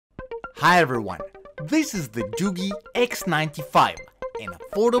Hi everyone, this is the DOOGEE X95, an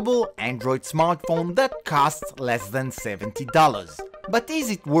affordable Android smartphone that costs less than $70. But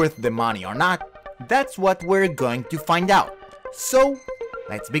is it worth the money or not? That's what we're going to find out. So,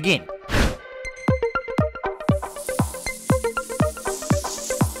 let's begin.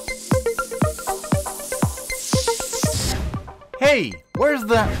 Hey, where's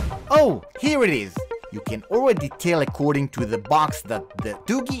the... Oh, here it is! You can already tell according to the box that the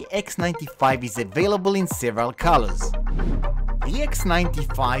DOOGEE X95 is available in several colors. The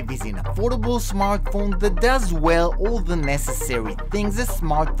X95 is an affordable smartphone that does well all the necessary things a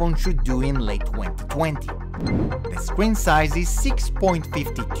smartphone should do in late 2020. The screen size is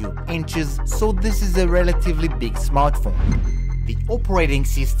 6.52 inches, so this is a relatively big smartphone. The operating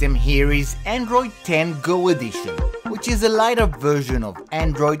system here is Android 10 Go Edition, which is a lighter version of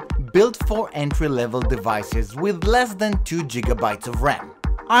Android built for entry-level devices with less than 2 GB of RAM.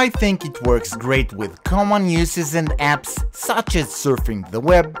 I think it works great with common uses and apps such as surfing the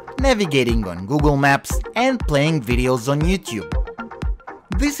web, navigating on Google Maps, and playing videos on YouTube.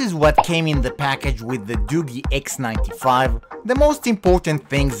 This is what came in the package with the DOOGEE X95. The most important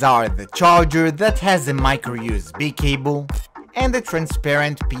things are the charger that has a micro USB cable and a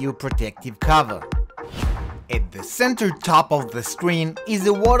transparent PU protective cover. At the center top of the screen is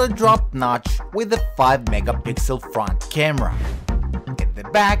a water drop notch with a 5-megapixel front camera. At the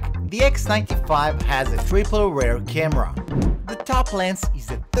back, the X95 has a triple rear camera. The top lens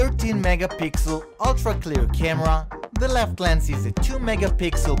is a 13-megapixel ultra-clear camera, the left lens is a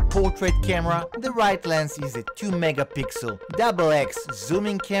 2-megapixel portrait camera, the right lens is a 2-megapixel XX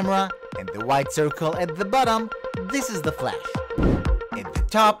zooming camera, and the white circle at the bottom, this is the flash. At the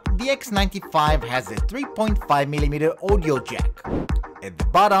top, the X95 has a 3.5mm audio jack. At the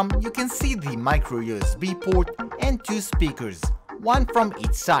bottom, you can see the micro USB port and 2 speakers, one from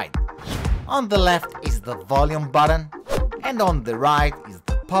each side. On the left is the volume button, and on the right is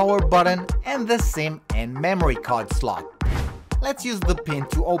the power button and the SIM and memory card slot. Let's use the pin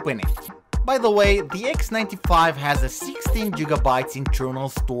to open it. By the way, the X95 has a 16 GB internal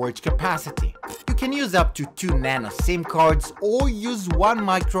storage capacity. You can use up to 2 nano SIM cards or use one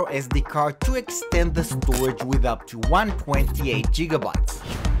micro SD card to extend the storage with up to 128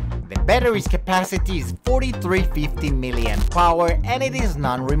 GB. The battery's capacity is 4350 mAh and it is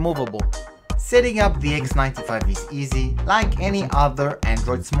non-removable. Setting up the X95 is easy, like any other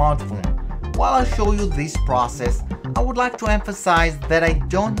Android smartphone. While I show you this process, I would like to emphasize that I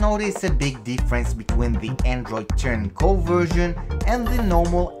don't notice a big difference between the Android 10 Go version and the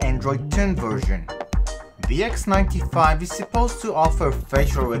normal Android 10 version. The X95 is supposed to offer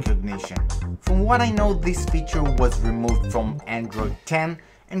facial recognition. From what I know, this feature was removed from Android 10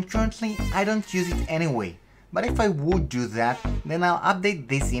 and currently I don't use it anyway. But if I would do that, then I'll update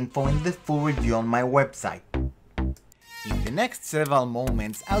this info in the full review on my website. In the next several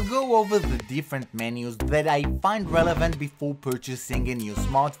moments, I'll go over the different menus that I find relevant before purchasing a new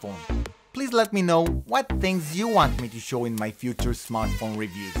smartphone. Please let me know what things you want me to show in my future smartphone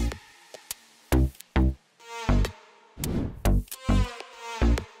reviews.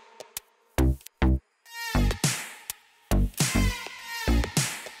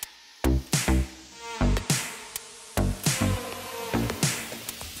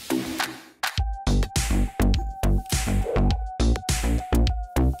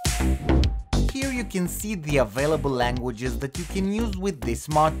 You can see the available languages that you can use with this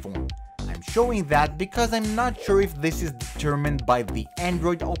smartphone. I'm showing that because I'm not sure if this is determined by the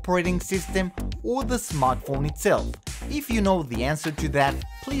Android operating system or the smartphone itself. If you know the answer to that,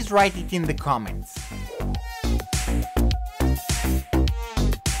 please write it in the comments.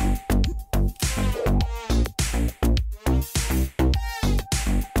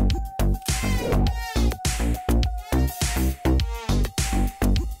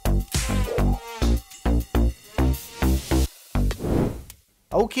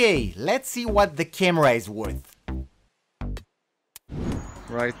 Okay, let's see what the camera is worth.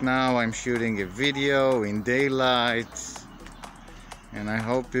 Right now I'm shooting a video in daylight and I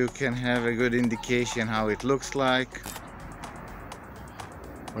hope you can have a good indication how it looks like.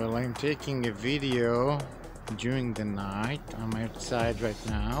 Well, I'm taking a video during the night. I'm outside right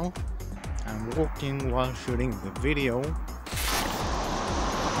now. I'm walking while shooting the video.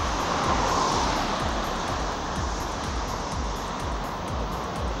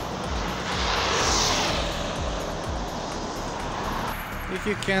 If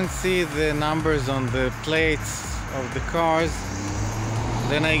you can see the numbers on the plates of the cars,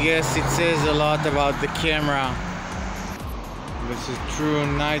 then I guess it says a lot about the camera. This is true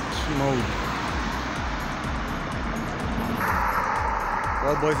night mode.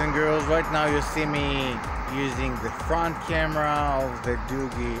 Well, boys and girls, right now you see me using the front camera of the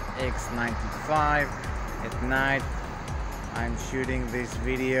DOOGEE X95. At night I'm shooting this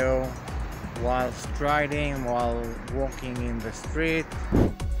video while striding, while walking in the street.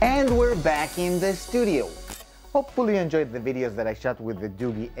 And we're back in the studio. Hopefully you enjoyed the videos that I shot with the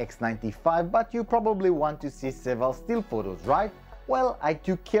DOOGEE X95, but you probably want to see several still photos, right? Well, I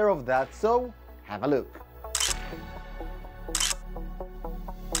took care of that, so have a look.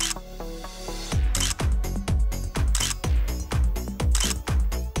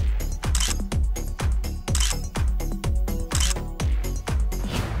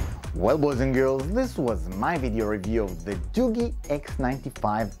 Well, boys and girls, this was my video review of the DOOGEE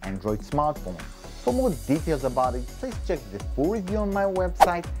X95 Android smartphone. For more details about it, please check the full review on my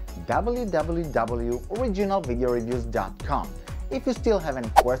website www.originalvideoreviews.com. If you still have any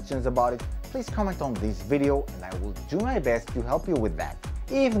questions about it, please comment on this video and I will do my best to help you with that.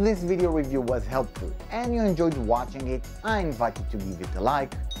 If this video review was helpful and you enjoyed watching it, I invite you to give it a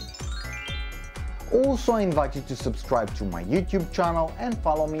like. Also, I invite you to subscribe to my YouTube channel and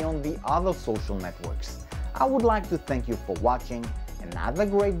follow me on the other social networks. I would like to thank you for watching another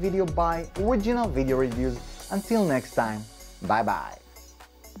great video by Original Video Reviews. Until next time, bye bye.